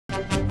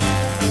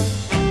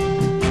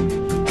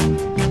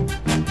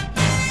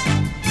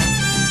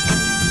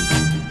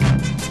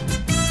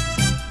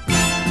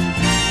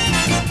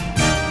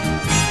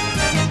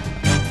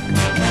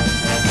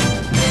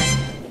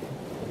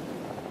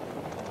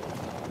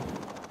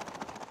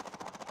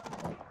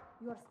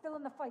You are still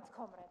in the fight,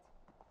 comrade.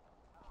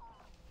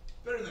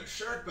 Better than a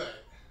shark bite.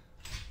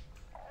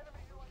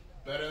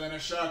 Better than a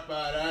shark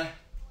bite, eh?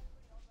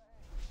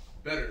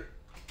 Better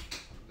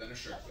than a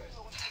shark bite.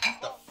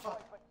 What the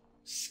fuck?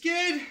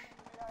 Skid!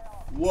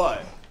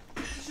 What?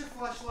 Is this your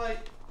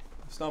flashlight?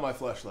 It's not my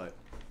flashlight.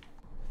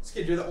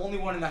 Skid, you're the only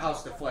one in the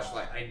house with a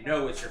flashlight. I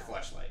know it's your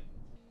flashlight.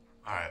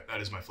 Alright,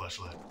 that is my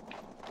flashlight.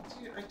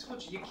 Dude, I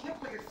told you, you can't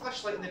put your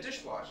flashlight in the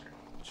dishwasher.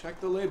 Check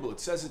the label. It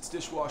says it's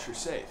dishwasher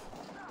safe.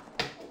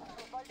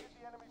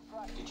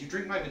 Did you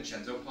drink my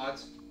Vincenzo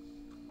pods?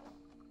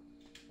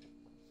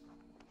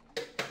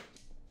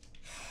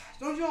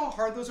 Don't you know how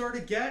hard those are to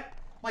get?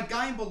 My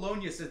guy in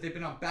Bologna says they've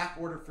been on back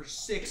order for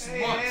 6 months.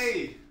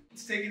 Hey!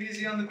 Let's take it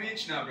easy on the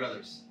beach now,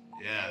 brothers.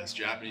 Yeah, this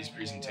Japanese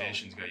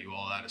presentation's got you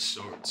all out of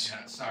sorts.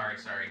 Yeah, sorry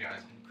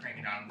guys. Been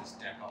cranking out on this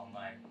deck all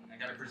night. I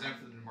gotta present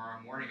for them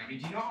tomorrow morning. I mean,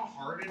 do you know how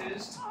hard it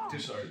is to...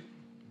 Sorry,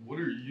 what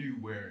are you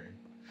wearing?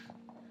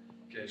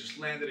 Okay, just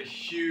landed a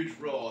huge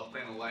role at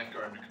playing a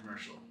lifeguard in a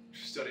commercial.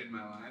 Studied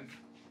my line.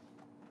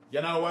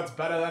 You know what's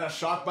better than a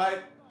shark bite?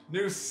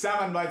 New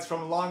salmon bites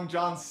from Long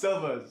John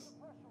Silver's.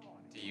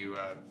 Do you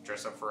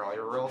dress up for all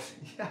your roles?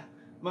 Yeah,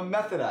 I'm a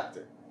method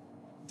actor.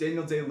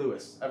 Daniel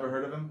Day-Lewis. Ever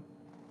heard of him?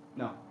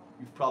 No,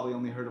 you've probably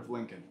only heard of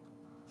Lincoln.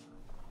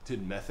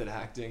 Did method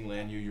acting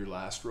land you your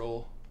last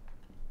role?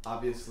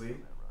 Obviously.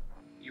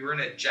 You were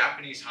in a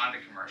Japanese Honda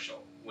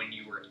commercial when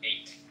you were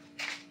 8.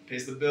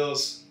 Pays the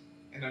bills,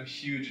 and I'm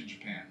huge in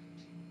Japan.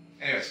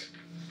 Anyways,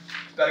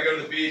 gotta go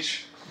to the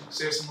beach,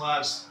 save some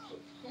lives.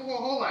 Well,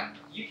 hold on.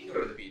 You can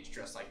go to the beach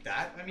dressed like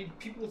that. I mean,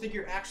 people will think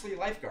you're actually a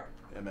lifeguard.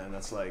 Yeah, man,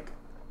 that's like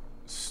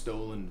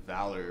stolen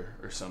valor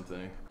or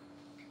something.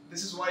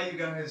 This is why you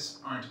guys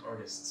aren't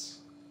artists.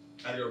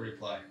 Gotta go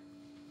reply.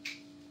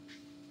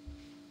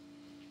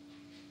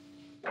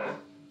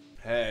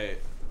 Hey,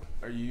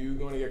 are you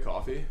going to get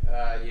coffee?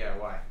 Yeah,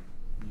 why?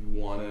 You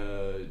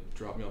wanna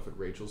drop me off at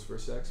Rachel's for a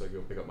sec so I can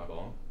go pick up my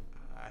bong?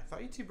 I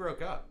thought you two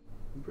broke up.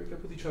 We break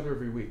up with each other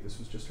every week. This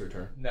was just her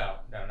turn. No,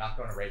 not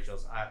going to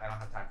Rachel's. I don't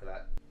have time for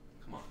that.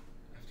 Come on.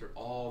 After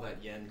all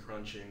that yen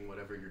crunching,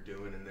 whatever you're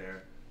doing in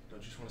there, don't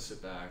you just want to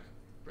sit back,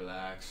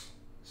 relax,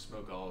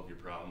 smoke all of your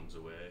problems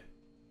away?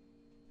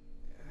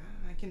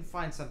 I can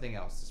find something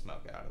else to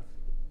smoke out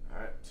of.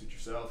 Alright, suit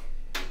yourself.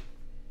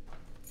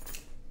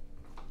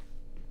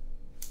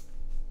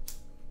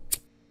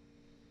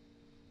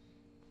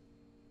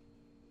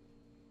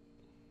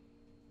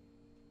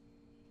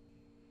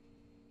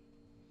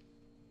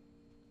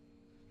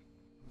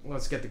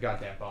 Let's get the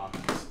goddamn bomb.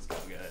 Let's go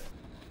get it.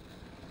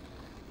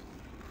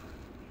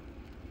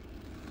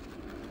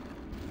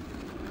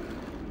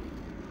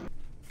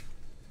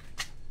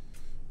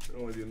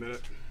 It'll only be a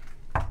minute.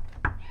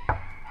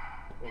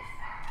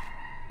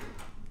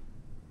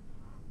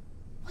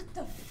 What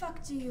the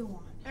fuck do you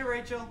want? Hey,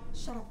 Rachel.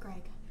 Shut up,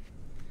 Greg.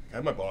 I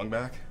have my bong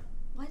back.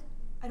 What?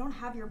 I don't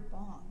have your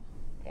bong.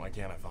 Why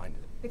can't I find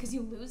it? Because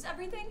you lose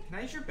everything? Can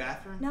I use your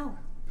bathroom? No.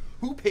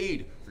 Who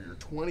paid for your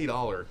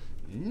 $20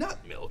 nut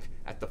milk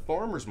at the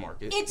farmer's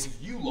market It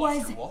if you lost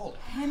was your wallet?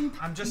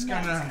 hemp I'm just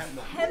milk. gonna...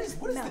 What is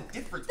Hemp the milk.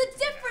 difference? The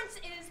difference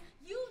is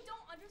you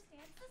don't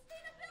understand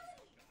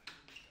sustainability.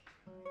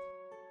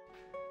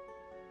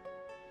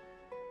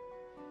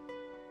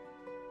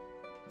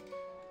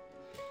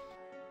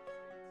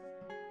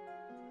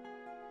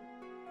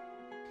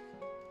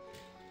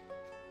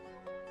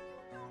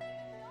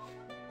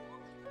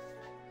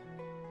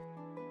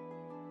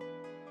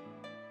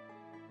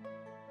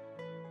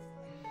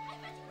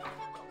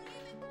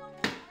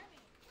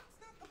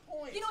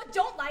 You know what?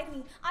 Don't lie to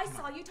me. I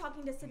saw you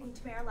talking to Sydney and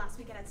Tamara last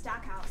weekend at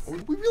Stackhouse. Are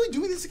we really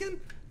doing this again?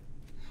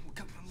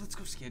 Come on, let's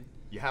go, Skid.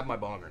 You have my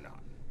bong or not?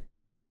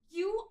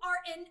 You are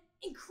an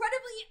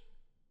incredibly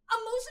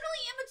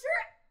emotionally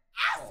immature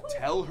asshole.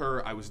 Tell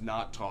her I was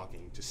not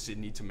talking to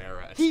Sydney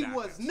Tamara at He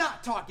Stackhouse. was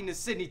not talking to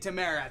Sydney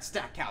Tamara at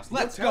Stackhouse. No,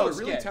 Let's tell go, her,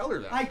 really Skid. tell her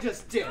that. I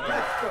just did.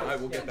 Let's go. I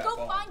will Skid. get that Go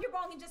bong. find your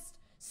bong and just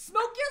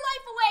smoke your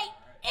life away,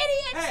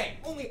 idiot! Hey,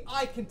 only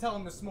I can tell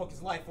him to smoke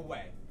his life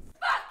away.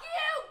 Fuck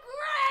you,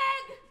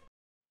 Greg!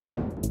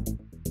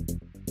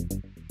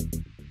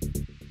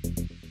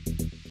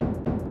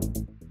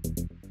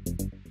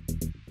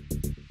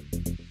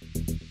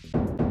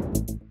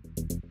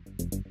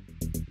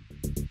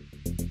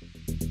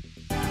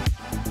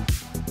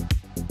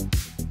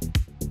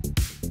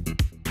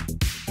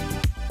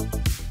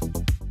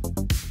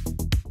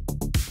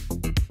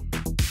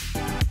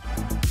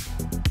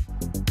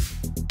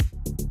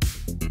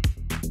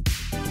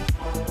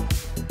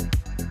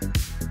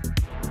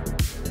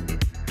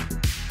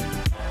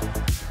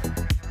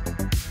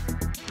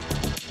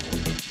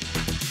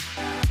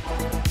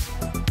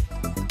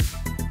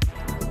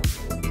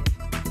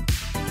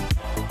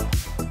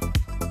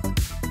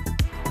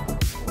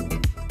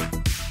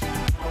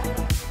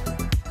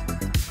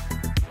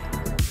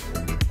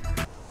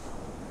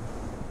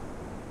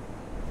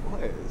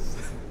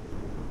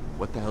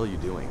 What the hell are you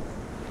doing?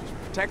 Just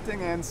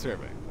protecting and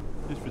serving.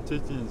 Just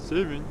protecting and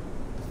saving.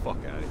 Get the fuck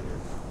out of here.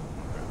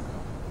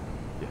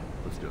 Yeah,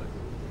 let's do it.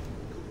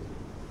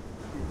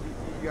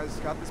 You guys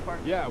got this part?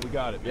 Yeah, we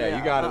got it. Yeah,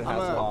 you got it,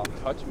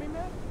 Hasselhoff. Touch me,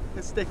 man?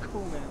 Stay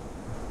cool, man.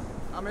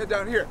 I'm head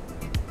down here.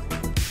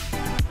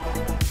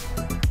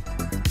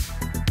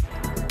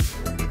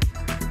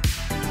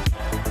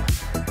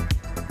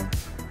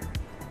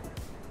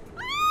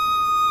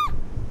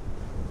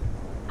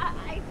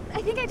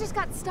 I think I just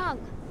got stung.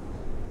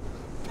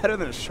 Better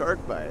than a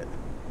shark bite.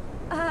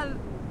 Yeah,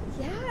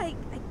 I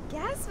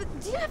guess.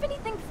 But do you have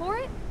anything for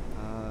it?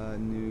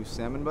 New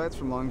salmon bites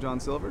from Long John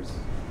Silver's?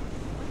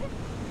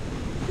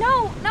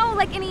 No,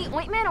 like any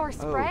ointment or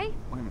spray?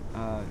 Oh, ointment.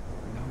 No,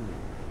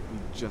 we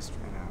just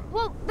ran out.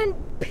 Well, then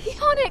pee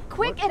on it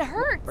quick, What? it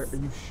hurts. Are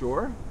you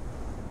sure?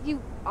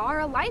 You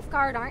are a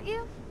lifeguard, aren't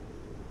you?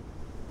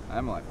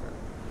 I'm a lifeguard.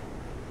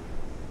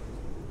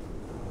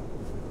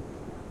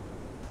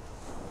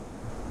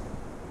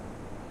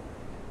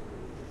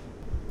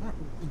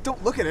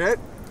 Don't look at it!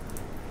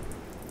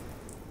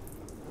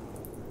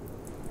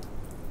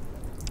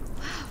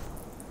 Wow,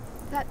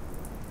 that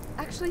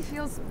actually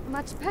feels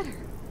much better.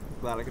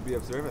 Glad I could be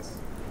of service.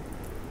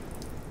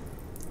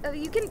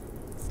 You can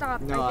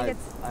stop. No, I think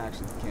I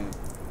actually can't.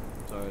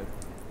 Sorry.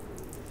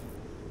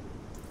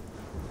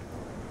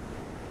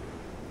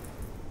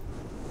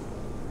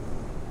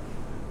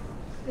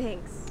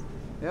 Thanks.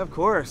 Yeah, of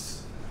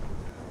course.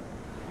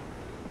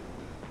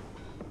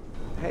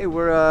 Hey,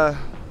 we're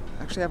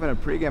actually having a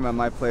pregame at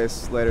my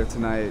place later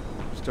tonight,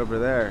 just over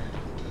there.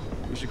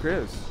 We should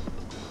cruise.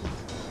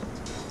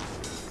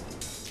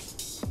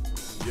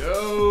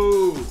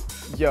 Yo!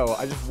 Yo,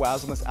 I just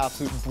wazzled this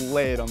absolute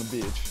blade on the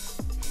beach.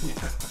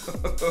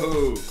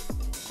 Yo!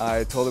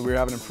 I told her we were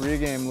having a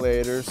pregame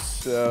later,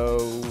 so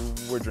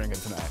we're drinking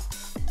tonight.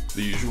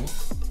 The usual?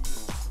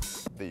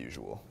 The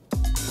usual.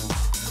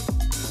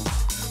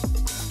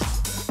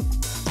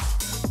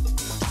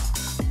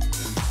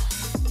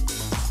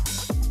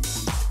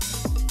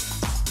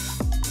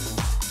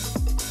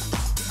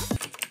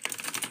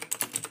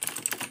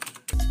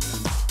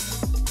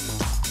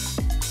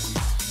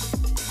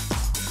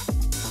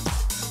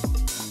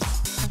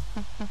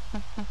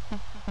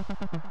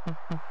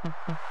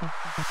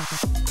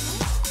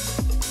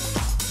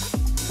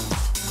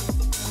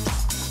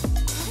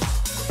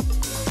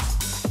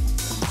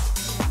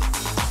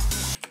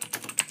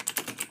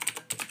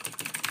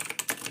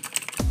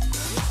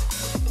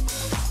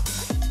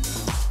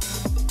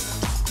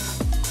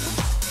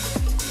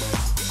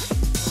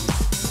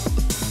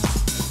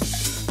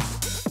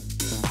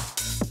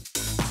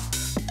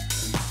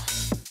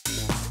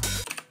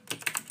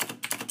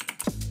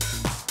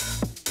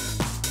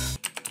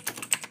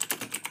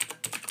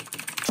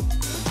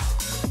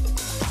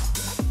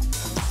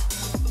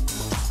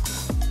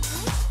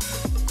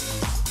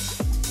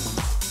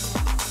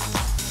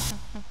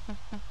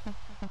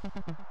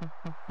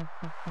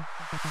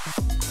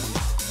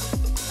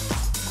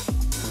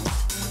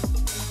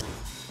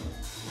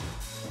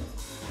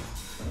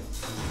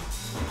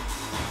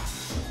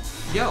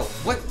 Yo,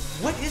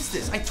 what is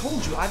this? I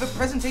told you, I have a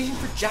presentation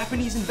for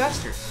Japanese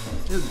investors.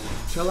 Dude,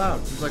 chill out.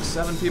 There's like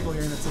 7 people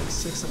here and it's like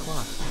 6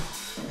 o'clock.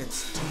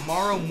 It's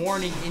tomorrow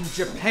morning in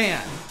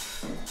Japan.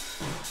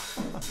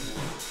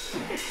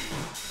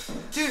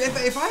 Dude,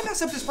 if I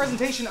mess up this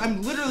presentation,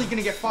 I'm literally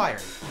gonna get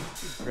fired.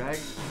 Greg,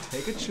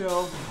 take a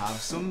chill, have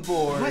some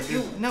board. What?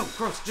 Ew, no,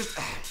 gross. Just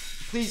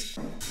please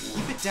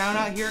keep it down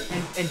out here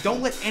and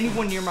don't let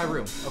anyone near my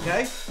room,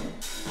 okay?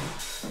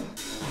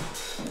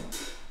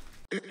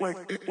 It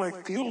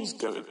feels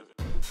good.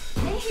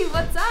 Hey,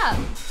 what's up?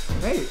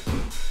 Hey,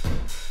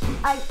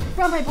 I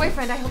brought my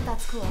boyfriend. I hope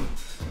that's cool.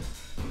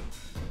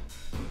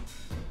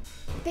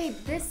 Babe,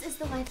 this is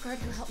the lifeguard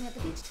who helped me at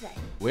the beach today.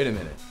 Wait a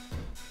minute.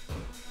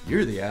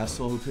 You're the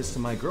asshole who pissed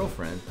on my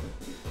girlfriend.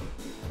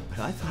 But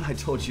I thought I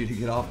told you to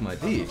get off my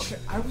beach.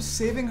 Okay, I was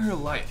saving her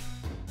life.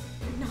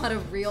 Not a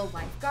real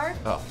lifeguard?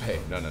 Oh, hey,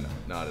 no,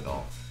 not at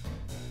all.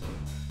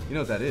 You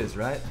know what that is,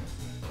 right?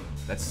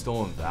 That's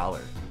stolen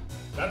valor.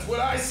 That's what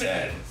I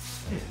said!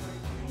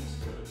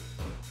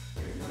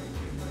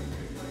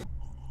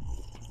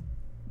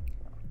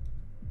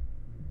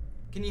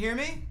 Can you hear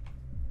me?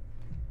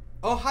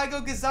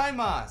 Ohaigo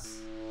gozaimasu.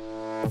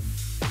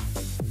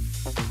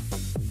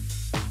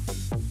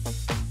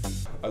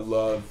 I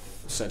love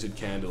scented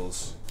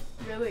candles.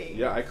 Really?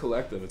 Yeah, I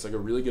collect them. It's like a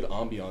really good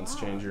ambiance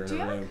changer in Do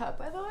you a have room. a cup,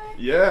 by the way?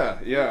 Yeah,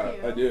 Thank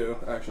you. I do,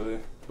 actually.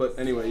 But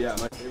anyway, yeah,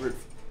 my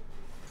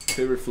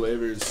favorite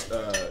flavors,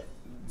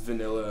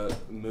 vanilla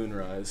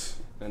moonrise.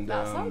 And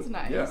That sounds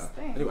nice. Yeah.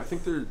 Thanks. Anyway, I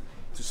think there's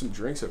some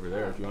drinks over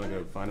there if you want to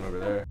go find them over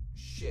there.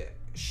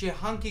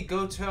 Shihanki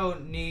goto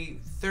ni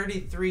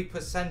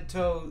 33%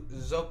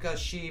 zoka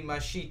shi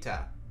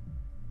mashita.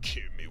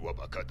 Kimi wa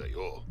baka da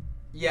yo.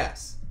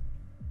 Yes.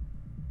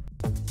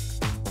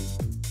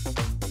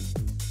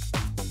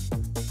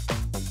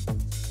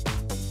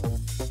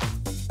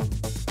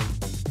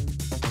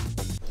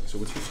 So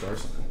what's your star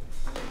sign?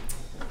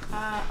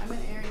 I'm an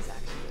Aries,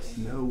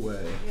 actually. No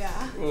way.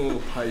 Yeah.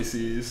 Oh,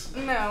 Pisces.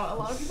 No, a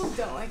lot of people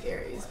don't like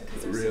Aries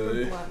because they're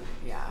Really? super blunt.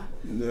 Yeah.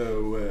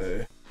 No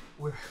way.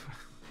 we're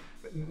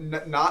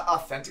not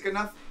authentic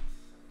enough?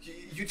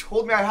 You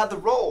told me I had the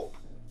role.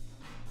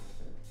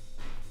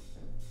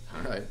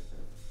 Alright.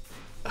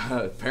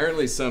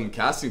 Apparently some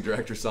casting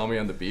director saw me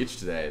on the beach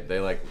today. They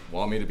like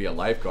want me to be a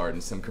lifeguard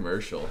in some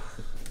commercial.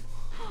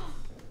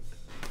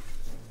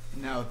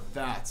 Now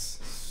that's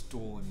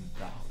stolen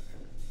valor.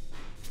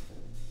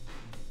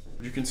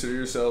 Would you consider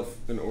yourself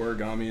an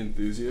origami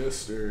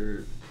enthusiast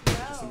or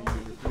just something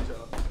you do in your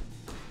free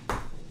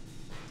time?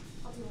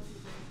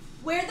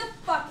 Where the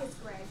fuck is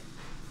Greg?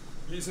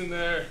 He's in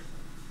there.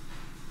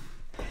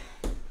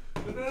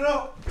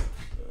 No. Oh,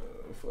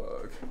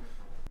 fuck.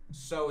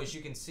 So as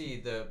you can see,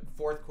 the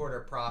fourth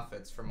quarter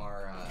profits from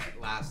our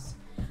last...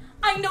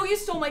 I know you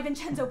stole my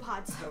Vincenzo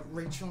pods.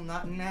 Rachel,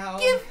 not now.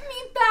 Give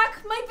me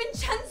back my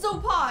Vincenzo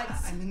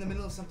pods. I'm in the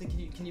middle of something.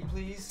 Can you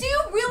please? Do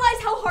you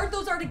realize how hard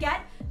those are to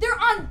get? They're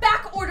on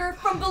back order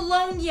from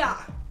Bologna.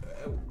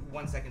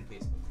 1 second,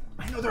 please.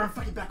 I know they're on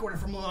fucking back order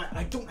from Mallory.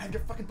 I don't have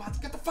your fucking pods.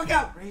 Get the fuck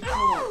out!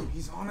 Rachel,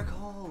 he's on a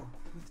call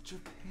with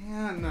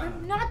Japan.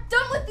 I'm not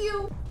done with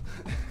you.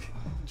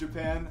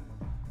 Japan,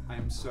 I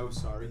am so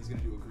sorry. He's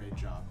gonna do a great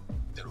job.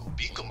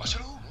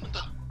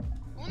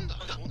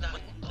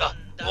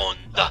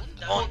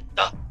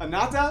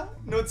 Anata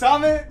no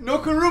tame no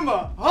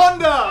kuruma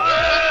Honda.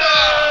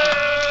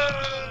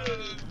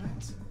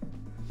 What?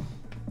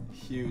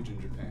 Huge in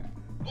Japan.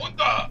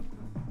 Honda.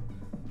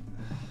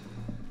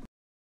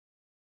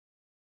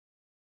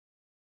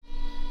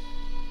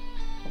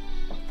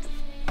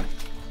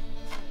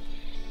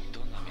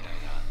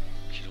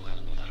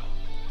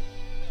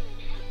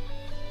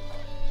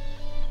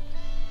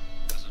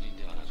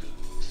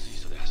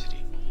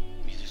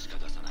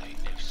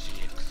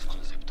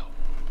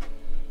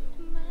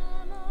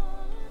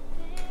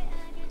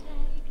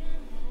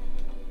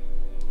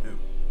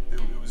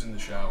 It was in the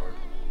shower.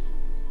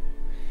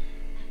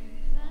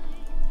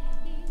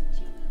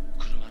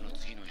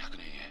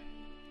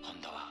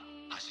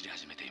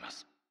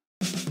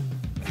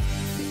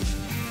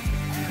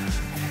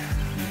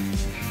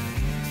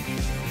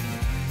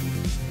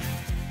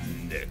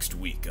 Next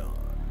week on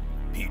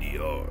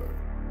PDR.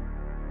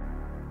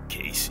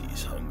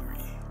 Casey's hungry.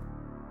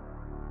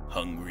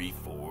 Hungry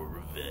for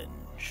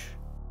revenge.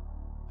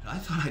 I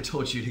thought I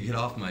told you to get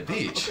off my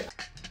beach.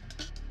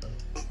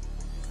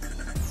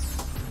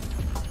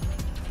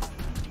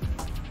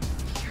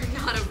 You're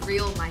not a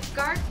real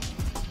lifeguard?